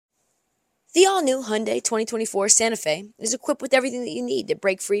The all-new Hyundai 2024 Santa Fe is equipped with everything that you need to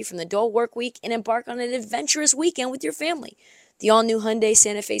break free from the dull work week and embark on an adventurous weekend with your family. The all-new Hyundai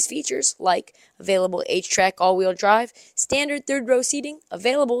Santa Fe's features, like available H-Track all-wheel drive, standard third-row seating,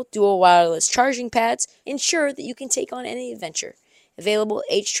 available dual wireless charging pads, ensure that you can take on any adventure. Available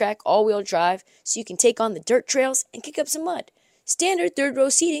H-Track all-wheel drive so you can take on the dirt trails and kick up some mud. Standard third-row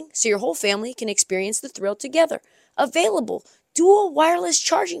seating so your whole family can experience the thrill together. Available dual wireless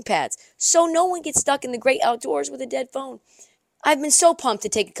charging pads so no one gets stuck in the great outdoors with a dead phone. I've been so pumped to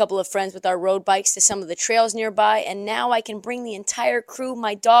take a couple of friends with our road bikes to some of the trails nearby, and now I can bring the entire crew,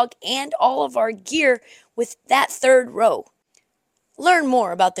 my dog, and all of our gear with that third row. Learn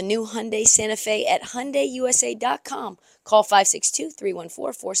more about the new Hyundai Santa Fe at HyundaiUSA.com. Call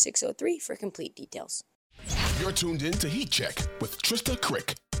 562-314-4603 for complete details. You're tuned in to Heat Check with Trista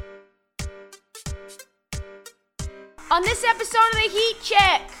Crick. On this episode of the Heat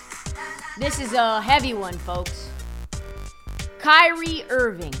Check, this is a heavy one, folks. Kyrie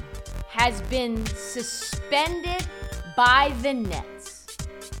Irving has been suspended by the Nets.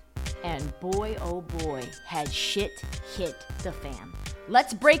 And boy, oh boy, has shit hit the fan.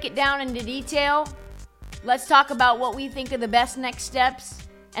 Let's break it down into detail. Let's talk about what we think are the best next steps.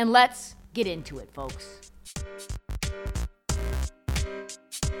 And let's get into it, folks.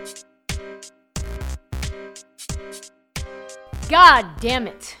 God damn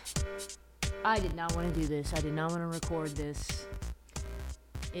it. I did not want to do this. I did not want to record this.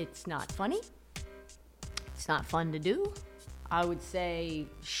 It's not funny. It's not fun to do. I would say,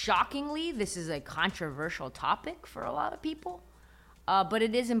 shockingly, this is a controversial topic for a lot of people. But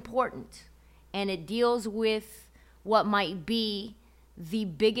it is important. And it deals with what might be the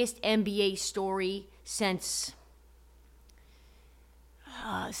biggest NBA story since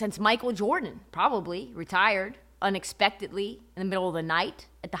Michael Jordan, probably, retired unexpectedly in the middle of the night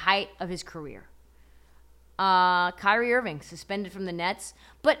at the height of his career. Kyrie Irving suspended from the Nets,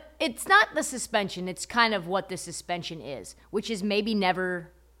 but it's not the suspension. It's kind of what the suspension is, which is maybe never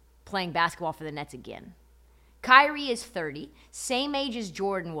playing basketball for the Nets again. Kyrie is 30, same age as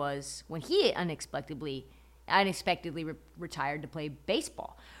Jordan was when he unexpectedly retired to play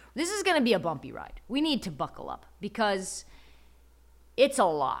baseball. This is going to be a bumpy ride. We need to buckle up because it's a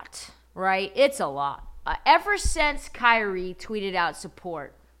lot, right? It's a lot. Ever since Kyrie tweeted out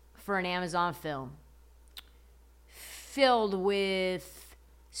support for an Amazon film filled with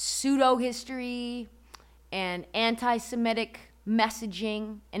pseudo-history and anti-Semitic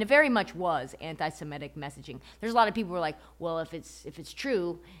messaging, and it very much was anti-Semitic messaging. There's a lot of people who are like, well, if it's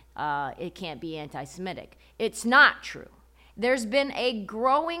true, it can't be anti-Semitic. It's not true. There's been a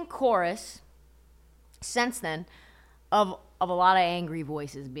growing chorus since then of a lot of angry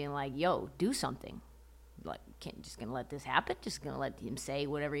voices being like, yo, do something. Like, just gonna let this happen? Just gonna let him say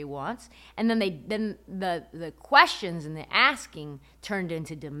whatever he wants? And then the questions and the asking turned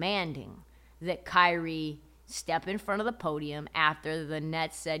into demanding that Kyrie step in front of the podium after the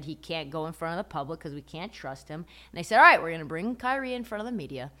Nets said he can't go in front of the public because we can't trust him. And they said, all right, we're gonna bring Kyrie in front of the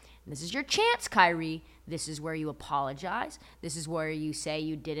media. And this is your chance, Kyrie. This is where you apologize. This is where you say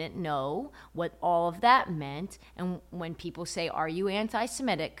you didn't know what all of that meant. And when people say, are you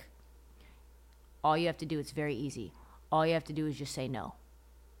anti-Semitic? All you have to do, it's very easy. All you have to do is just say no.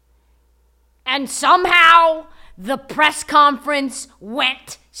 And somehow the press conference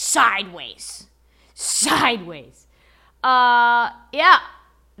went sideways. Sideways. Yeah.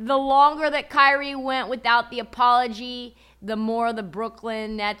 The longer that Kyrie went without the apology, the more the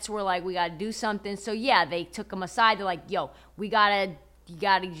Brooklyn Nets were like, we got to do something. So yeah, they took him aside. They're like, yo, you got to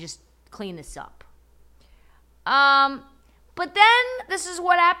just clean this up. But then this is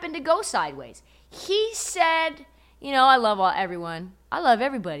what happened to go sideways. He said, I love everyone. I love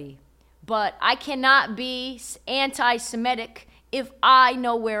everybody. But I cannot be anti-Semitic if I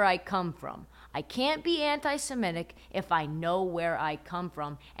know where I come from. I can't be anti-Semitic if I know where I come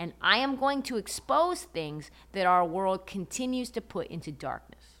from. And I am going to expose things that our world continues to put into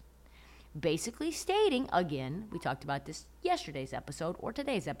darkness. Basically stating, again, we talked about this yesterday's episode or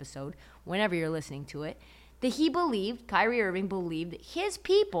today's episode, whenever you're listening to it, that Kyrie Irving believed that his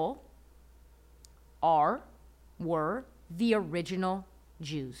people were the original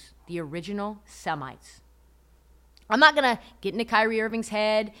Jews, the original Semites. I'm not going to get into Kyrie Irving's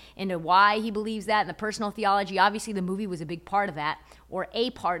head, into why he believes that, and the personal theology. Obviously, the movie was a big part of that, or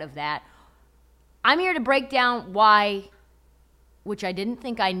a part of that. I'm here to break down why, which I didn't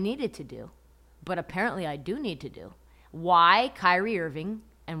think I needed to do, but apparently I do need to do, why Kyrie Irving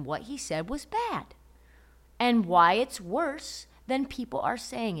and what he said was bad, and why it's worse than people are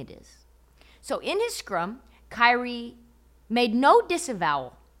saying it is. So in his scrum, Kyrie made no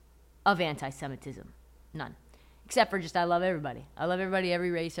disavowal of anti-Semitism. None. Except for just I love everybody. I love everybody,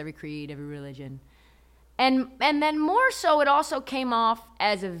 every race, every creed, every religion. And then more so, it also came off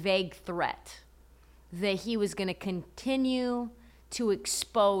as a vague threat that he was going to continue to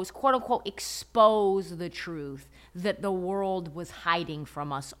expose, quote unquote, expose the truth that the world was hiding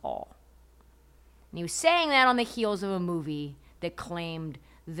from us all. And he was saying that on the heels of a movie that claimed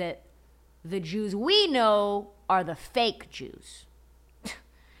that the Jews we know are the fake Jews.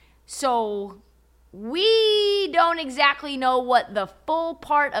 So we don't exactly know what the full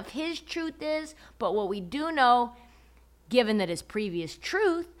part of his truth is, but what we do know, given that his previous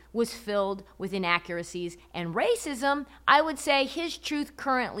truth was filled with inaccuracies and racism, I would say his truth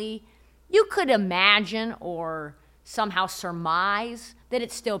currently, you could imagine or somehow surmise that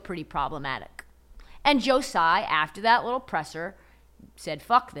it's still pretty problematic. And Josiah, after that little presser, said,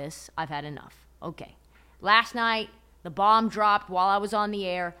 fuck this, I've had enough. Okay. Last night, the bomb dropped while I was on the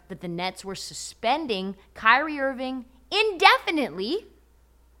air that the Nets were suspending Kyrie Irving indefinitely,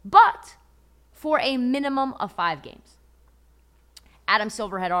 but for a minimum of 5 games. Adam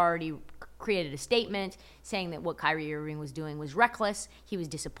Silver had already created a statement saying that what Kyrie Irving was doing was reckless. He was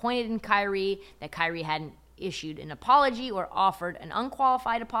disappointed in Kyrie, that Kyrie hadn't issued an apology or offered an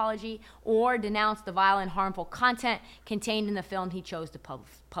unqualified apology or denounced the vile and harmful content contained in the film he chose to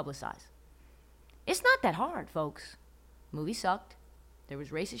publicize. It's not that hard, folks. Movie sucked. There was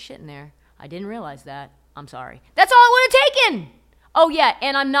racist shit in there. I didn't realize that. I'm sorry. That's all it would have taken. Oh yeah,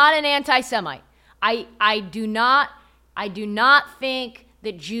 and I'm not an anti-Semite. I do not think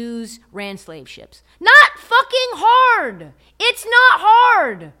that Jews ran slave ships. Not fucking hard. It's not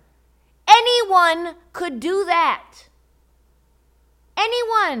hard. Anyone could do that.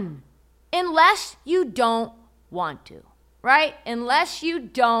 Anyone. Unless you don't want to. Right? Unless you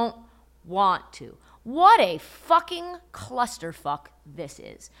don't want to. What a fucking clusterfuck this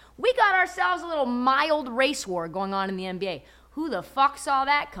is. We got ourselves a little mild race war going on in the NBA. Who the fuck saw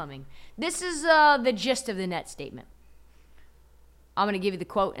that coming? This is the gist of the net statement. I'm going to give you the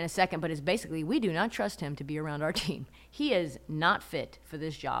quote in a second, but it's basically, we do not trust him to be around our team. He is not fit for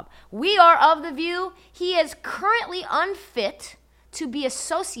this job. We are of the view he is currently unfit to be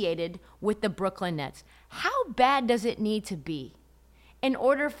associated with the Brooklyn Nets. How bad does it need to be in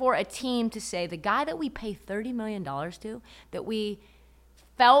order for a team to say the guy that we pay $30 million to, that we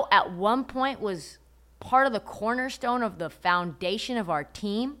felt at one point was part of the cornerstone of the foundation of our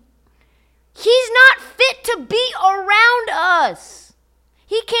team, he's not fit to be around us.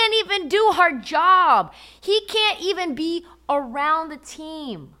 He can't even do our job. He can't even be around the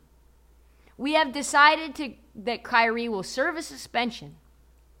team. We have decided that Kyrie will serve a suspension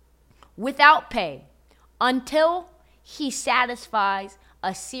without pay until he satisfies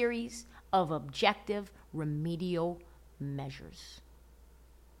a series of objective remedial measures.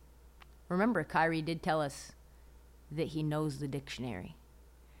 Remember, Kyrie did tell us that he knows the dictionary.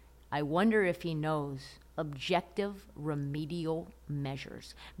 I wonder if he knows objective remedial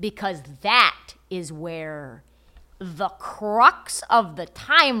measures, because that is where the crux of the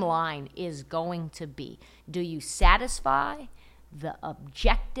timeline is going to be. Do you satisfy the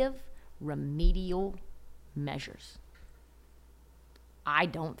objective remedial measures? I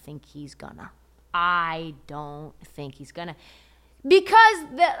don't think he's gonna. Because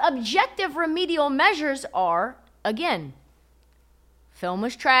the objective remedial measures are, again, film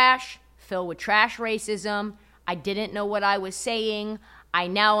was trash, filled with trash racism. I didn't know what I was saying. I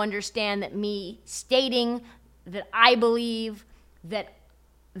now understand that me stating that I believe that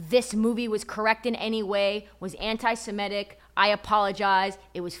this movie was correct in any way was anti-Semitic. I apologize.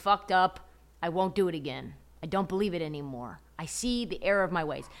 It was fucked up. I won't do it again. I don't believe it anymore. I see the error of my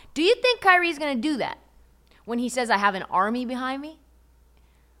ways. Do you think Kyrie's going to do that when he says I have an army behind me?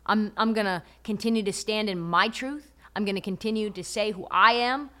 I'm going to continue to stand in my truth. I'm going to continue to say who I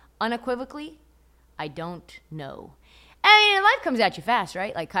am unequivocally. I don't know. I mean, life comes at you fast,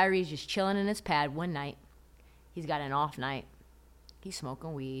 right? Like Kyrie's just chilling in his pad one night. He's got an off night. He's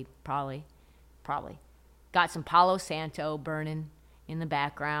smoking weed, probably. Got some Palo Santo burning in the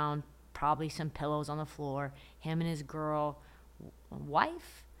background. Probably some pillows on the floor. Him and his girl,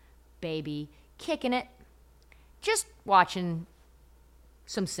 wife, baby, kicking it. Just watching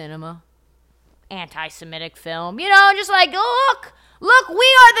some cinema. Anti-Semitic film. You know, just like, look, we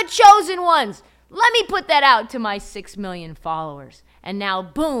are the chosen ones. Let me put that out to my 6 million followers. And now,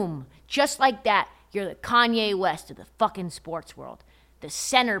 boom, just like that, you're the Kanye West of the fucking sports world. The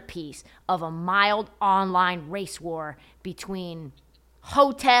centerpiece of a mild online race war between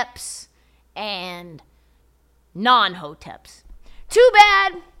Hoteps and non-Hoteps. Too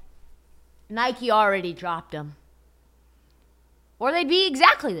bad Nike already dropped him. or they'd be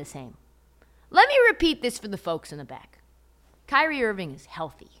exactly the same. Let me repeat this for the folks in the back. Kyrie Irving is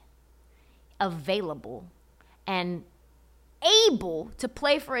healthy, available, and able to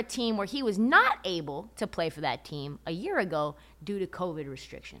play for a team where he was not able to play for that team a year ago due to COVID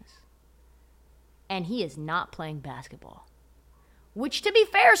restrictions. And he is not playing basketball, which, to be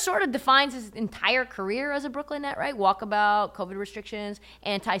fair, sort of defines his entire career as a Brooklyn Net, right? Walkabout, COVID restrictions,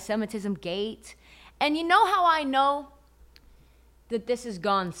 anti-Semitism gate. And you know how I know that this has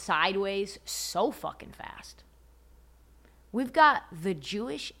gone sideways so fucking fast? We've got the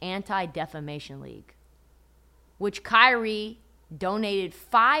Jewish Anti-Defamation League, which Kyrie donated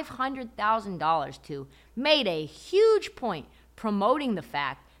 $500,000 to, made a huge point promoting the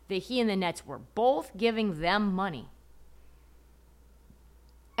fact that he and the Nets were both giving them money.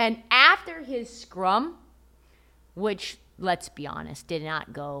 And after his scrum, which, let's be honest, did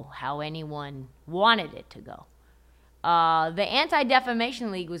not go how anyone wanted it to go, the Anti-Defamation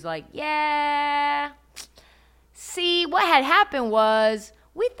League was like, yeah, see, what had happened was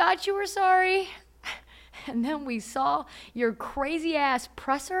we thought you were sorry. And then we saw your crazy-ass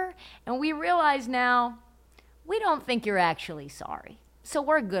presser, and we realize now we don't think you're actually sorry. So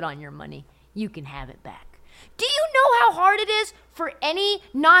we're good on your money. You can have it back. Do you know how hard it is for any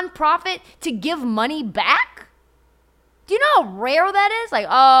nonprofit to give money back? Do you know how rare that is? Like,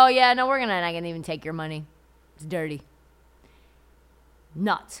 oh, yeah, no, we're not going to even take your money. It's dirty.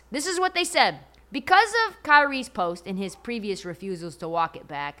 Nuts. This is what they said. Because of Kyrie's post and his previous refusals to walk it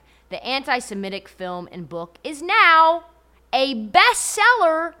back, the anti-Semitic film and book is now a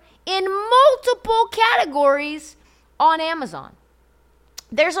bestseller in multiple categories on Amazon.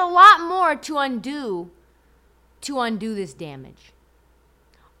 There's a lot more to undo this damage.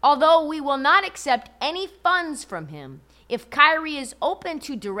 Although we will not accept any funds from him, if Kyrie is open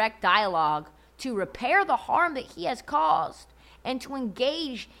to direct dialogue to repair the harm that he has caused and to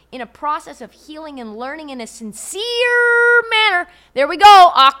engage in a process of healing and learning in a sincere manner. There we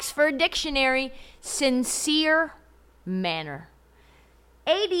go, Oxford Dictionary, sincere manner.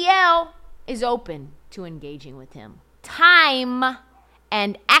 ADL is open to engaging with him. Time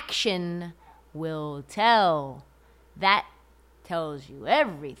and action will tell. That tells you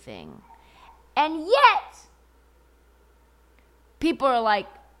everything. And yet, people are like,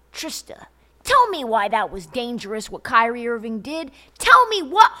 Trista, tell me why that was dangerous what Kyrie Irving did. Tell me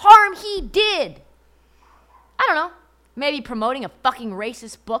what harm he did. I don't know. Maybe promoting a fucking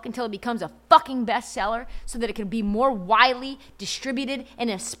racist book until it becomes a fucking bestseller so that it can be more widely distributed and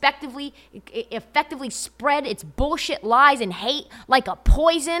effectively spread its bullshit lies and hate like a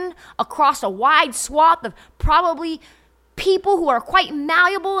poison across a wide swath of probably people who are quite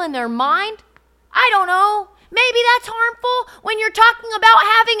malleable in their mind. I don't know. Maybe that's harmful when you're talking about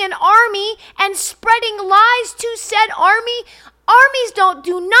having an army and spreading lies to said army. Armies don't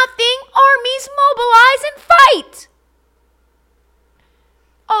do nothing. Armies mobilize and fight.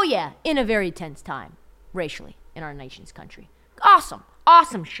 Oh yeah, in a very tense time, racially, in our nation's country. Awesome.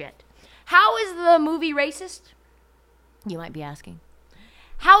 Awesome shit. How is the movie racist? You might be asking.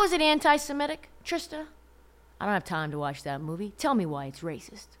 How is it anti-Semitic, Trista? I don't have time to watch that movie. Tell me why it's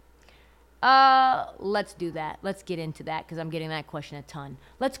racist. Let's do that. Let's get into that because I'm getting that question a ton.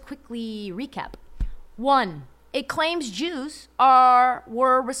 Let's quickly recap. 1, it claims Jews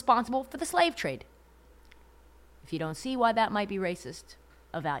were responsible for the slave trade. If you don't see why that might be racist,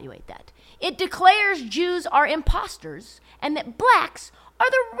 evaluate that. It declares Jews are imposters and that blacks are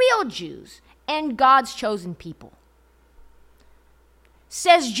the real Jews and God's chosen people.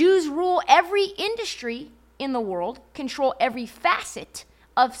 Says Jews rule every industry in the world, control every facet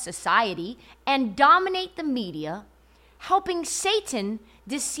of society, and dominate the media, helping Satan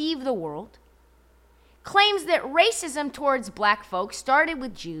deceive the world. Claims that racism towards black folks started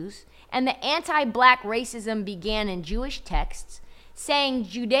with Jews and that anti-black racism began in Jewish texts, saying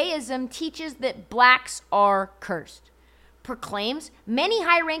Judaism teaches that blacks are cursed. Proclaims many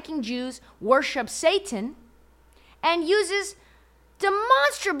high-ranking Jews worship Satan and uses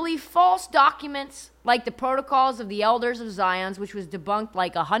demonstrably false documents like the Protocols of the Elders of Zion, which was debunked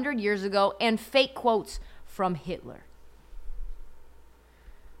like 100 years ago, and fake quotes from Hitler.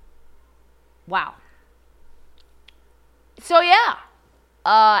 Wow. So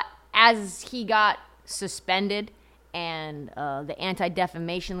yeah, as he got suspended and the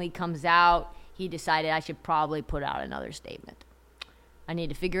Anti-Defamation League comes out, he decided I should probably put out another statement. I need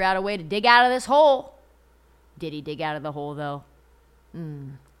to figure out a way to dig out of this hole. Did he dig out of the hole, though?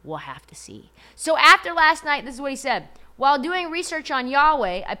 We'll have to see. So after last night, this is what he said. While doing research on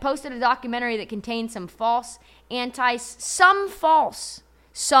Yahweh, I posted a documentary that contained some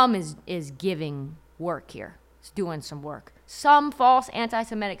is giving work here. It's doing some work. some false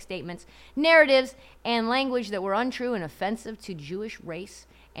anti-Semitic statements, narratives, and language that were untrue and offensive to Jewish race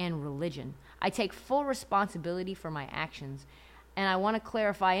and religion. I take full responsibility for my actions, and I want to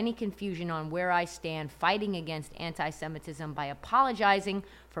clarify any confusion on where I stand fighting against anti-Semitism by apologizing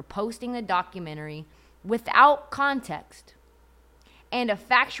for posting the documentary without context and a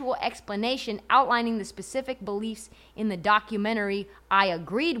factual explanation outlining the specific beliefs in the documentary I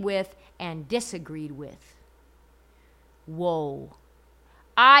agreed with and disagreed with. Whoa.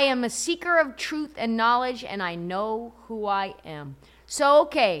 I am a seeker of truth and knowledge, and I know who I am. So,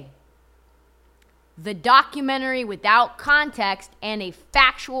 okay, the documentary without context and a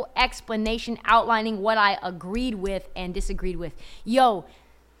factual explanation outlining what I agreed with and disagreed with. Yo,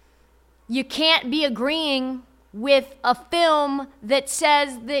 you can't be agreeing with a film that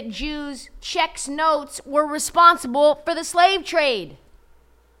says that Jews, checks notes, were responsible for the slave trade.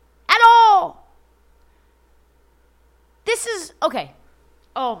 At all. This is, okay.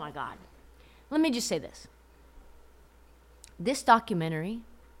 Oh my God. Let me just say this. This documentary,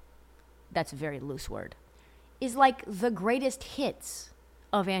 that's a very loose word, is like the greatest hits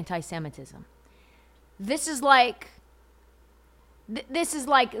of anti-Semitism. This is like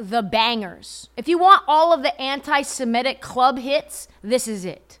the bangers. If you want all of the anti-Semitic club hits, this is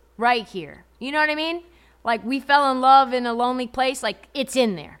it right here. You know what I mean? Like We Fell in Love in a Lonely Place, like it's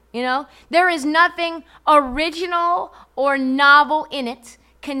in there, you know? There is nothing original or novel in it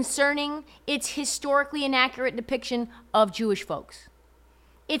concerning its historically inaccurate depiction of Jewish folks.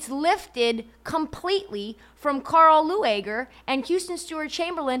 It's lifted completely from Carl Lueger and Houston Stewart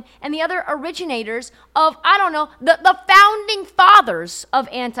Chamberlain and the other originators of, I don't know, the founding fathers of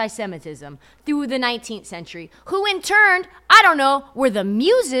anti-Semitism through the 19th century, who in turn, I don't know, were the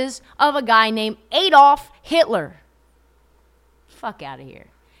muses of a guy named Adolf Hitler. Fuck out of here.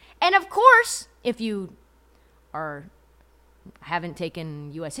 And of course, if you haven't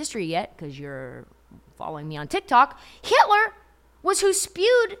taken U.S. history yet because you're following me on TikTok, Hitler was who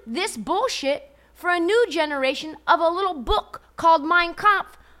spewed this bullshit for a new generation of a little book called Mein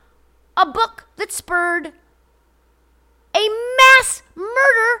Kampf, a book that spurred a mass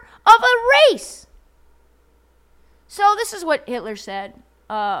murder of a race. So this is what Hitler said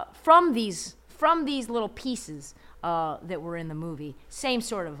from these little pieces that were in the movie. Same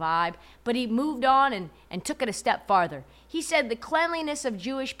sort of vibe, but he moved on and took it a step farther. He said, the cleanliness of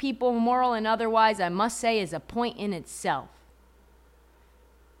Jewish people, moral and otherwise, I must say, is a point in itself.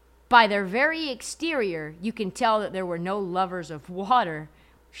 By their very exterior, you can tell that there were no lovers of water,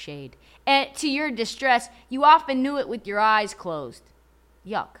 shade. And to your distress, you often knew it with your eyes closed.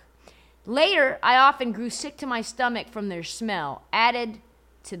 Yuck. Later, I often grew sick to my stomach from their smell. Added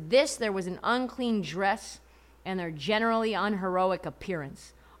to this, there was an unclean dress and their generally unheroic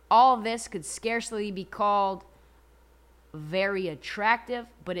appearance. All of this could scarcely be called very attractive,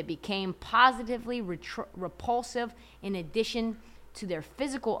 but it became positively repulsive. In addition to their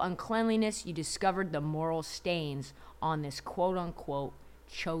physical uncleanliness, you discovered the moral stains on this quote-unquote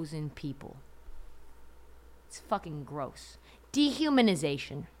chosen people. It's fucking gross.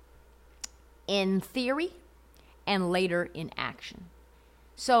 Dehumanization in theory and later in action.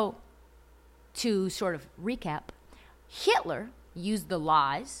 So, to sort of recap, Hitler used the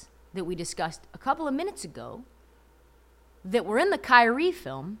lies that we discussed a couple of minutes ago that were in the Kyrie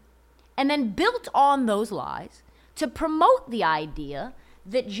film and then built on those lies to promote the idea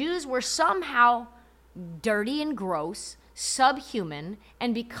that Jews were somehow dirty and gross, subhuman,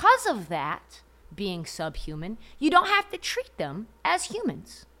 and because of that, being subhuman, you don't have to treat them as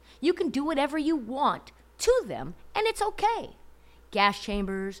humans. You can do whatever you want to them, and it's okay. Gas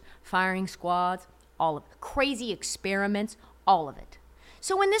chambers, firing squads, all of it. Crazy experiments, all of it.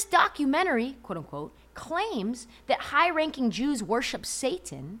 So when this documentary, quote unquote, claims that high-ranking Jews worship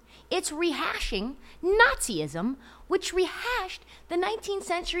Satan, it's rehashing Nazism, which rehashed the 19th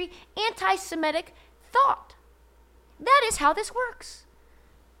century anti-Semitic thought. That is how this works.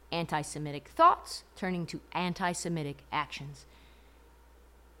 Anti-Semitic thoughts turning to anti-Semitic actions.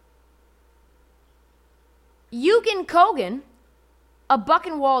 Eugen Kogan, a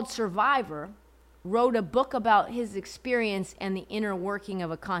Buchenwald survivor, wrote a book about his experience and the inner working of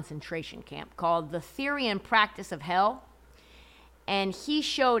a concentration camp called The Theory and Practice of Hell. And he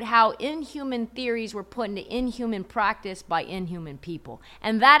showed how inhuman theories were put into inhuman practice by inhuman people.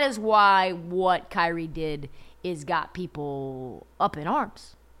 And that is why what Kyrie did is got people up in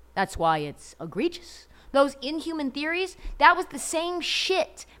arms. That's why it's egregious. Those inhuman theories, that was the same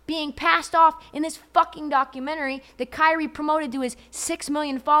shit being passed off in this fucking documentary that Kyrie promoted to his 6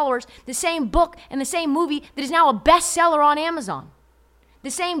 million followers, the same book and the same movie that is now a bestseller on Amazon.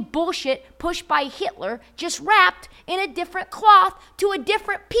 The same bullshit pushed by Hitler, just wrapped in a different cloth to a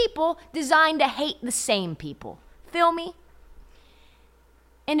different people designed to hate the same people. Feel me?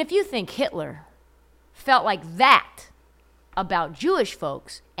 And if you think Hitler felt like that about Jewish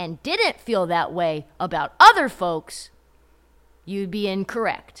folks and didn't feel that way about other folks, you'd be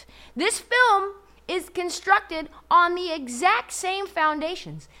incorrect. This film is constructed on the exact same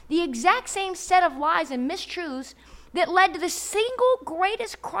foundations, the exact same set of lies and mistruths that led to the single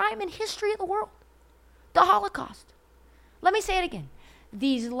greatest crime in history of the world, the Holocaust. Let me say it again.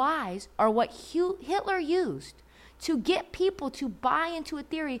 These lies are what Hitler used to get people to buy into a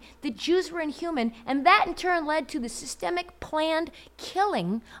theory that Jews were inhuman, and that in turn led to the systemic planned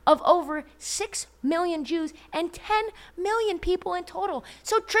killing of over 6 million Jews and 10 million people in total.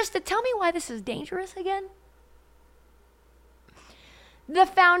 So Trista, tell me why this is dangerous again. The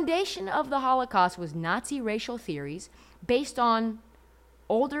foundation of the Holocaust was Nazi racial theories based on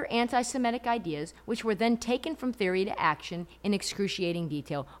older anti-Semitic ideas, which were then taken from theory to action in excruciating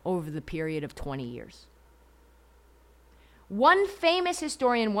detail over the period of 20 years. One famous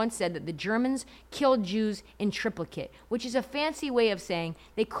historian once said that the Germans killed Jews in triplicate, which is a fancy way of saying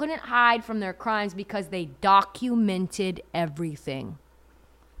they couldn't hide from their crimes because they documented everything.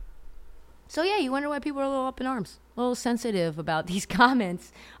 So yeah, you wonder why people are a little up in arms, a little sensitive about these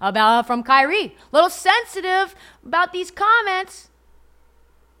comments from Kyrie, a little sensitive about these comments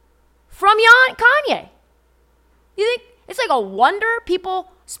from Kanye. You think it's like a wonder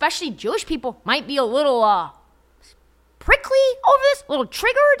people, especially Jewish people, might be a little prickly over this, a little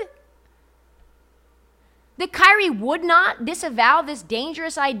triggered? That Kyrie would not disavow this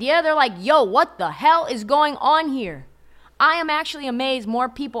dangerous idea. They're like, yo, what the hell is going on here? I am actually amazed more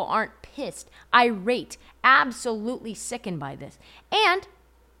people aren't pissed, irate, absolutely sickened by this. And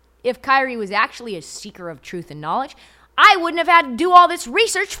if Kyrie was actually a seeker of truth and knowledge, I wouldn't have had to do all this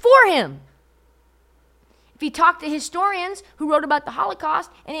research for him. If he talked to historians who wrote about the Holocaust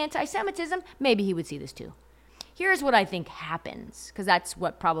and anti-Semitism, maybe he would see this too. Here's what I think happens, because that's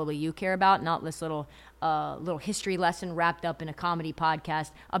what probably you care about, not this little history lesson wrapped up in a comedy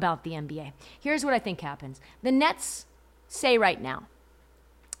podcast about the NBA. Here's what I think happens. The Nets say right now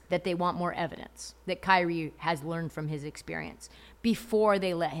that they want more evidence that Kyrie has learned from his experience before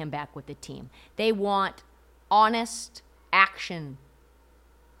they let him back with the team. They want honest action.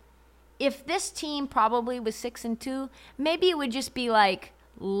 If this team probably was 6-2, maybe it would just be like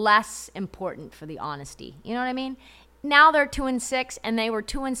less important for the honesty. You know what I mean? Now they're 2-6, and they were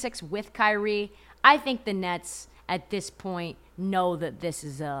 2-6 with Kyrie. I think the Nets at this point know that this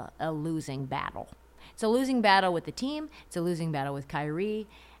is a losing battle. It's a losing battle with the team. It's a losing battle with Kyrie.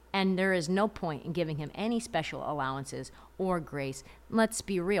 And there is no point in giving him any special allowances or grace. Let's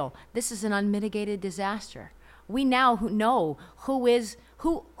be real. This is an unmitigated disaster. We now know who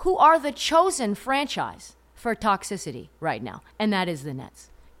are the chosen franchise for toxicity right now, and that is the Nets.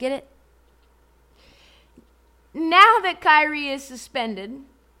 Get it? Now that Kyrie is suspended,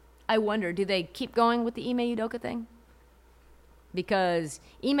 I wonder, do they keep going with the Ime Udoka thing? Because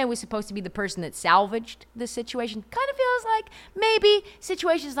Ime was supposed to be the person that salvaged this situation. Kind of feels like maybe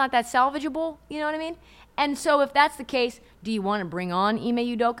situation's not that salvageable, you know what I mean? And so if that's the case, do you want to bring on Ime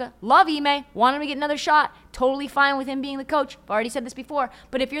Udoka? Love Ime, want him to get another shot. Totally fine with him being the coach. I've already said this before.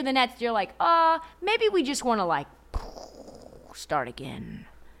 But if you're the Nets, you're like, maybe we just want to start again.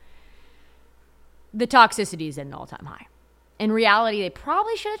 The toxicity is at an all-time high. In reality, they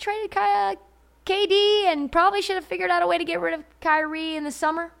probably should have traded KD and probably should have figured out a way to get rid of Kyrie in the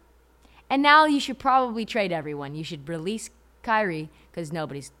summer. And now you should probably trade everyone. You should release Kyrie because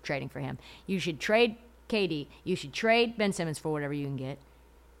nobody's trading for him. You should trade KD. You should trade Ben Simmons for whatever you can get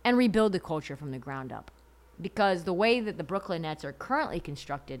and rebuild the culture from the ground up. Because the way that the Brooklyn Nets are currently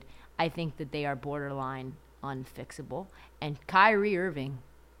constructed, I think that they are borderline unfixable. And Kyrie Irving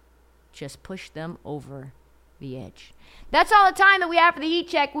just pushed them over the edge. That's all the time that we have for the Heat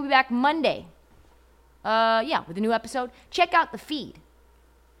Check. We'll be back Monday. With a new episode. Check out the feed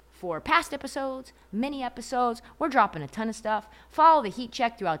for past episodes, mini episodes. We're dropping a ton of stuff. Follow the Heat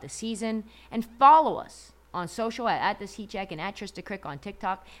Check throughout the season and follow us on social at This Heat Check and at Trista Crick on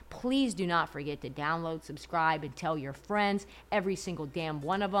TikTok. Please do not forget to download, subscribe, and tell your friends, every single damn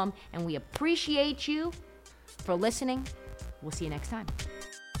one of them. And we appreciate you for listening. We'll see you next time.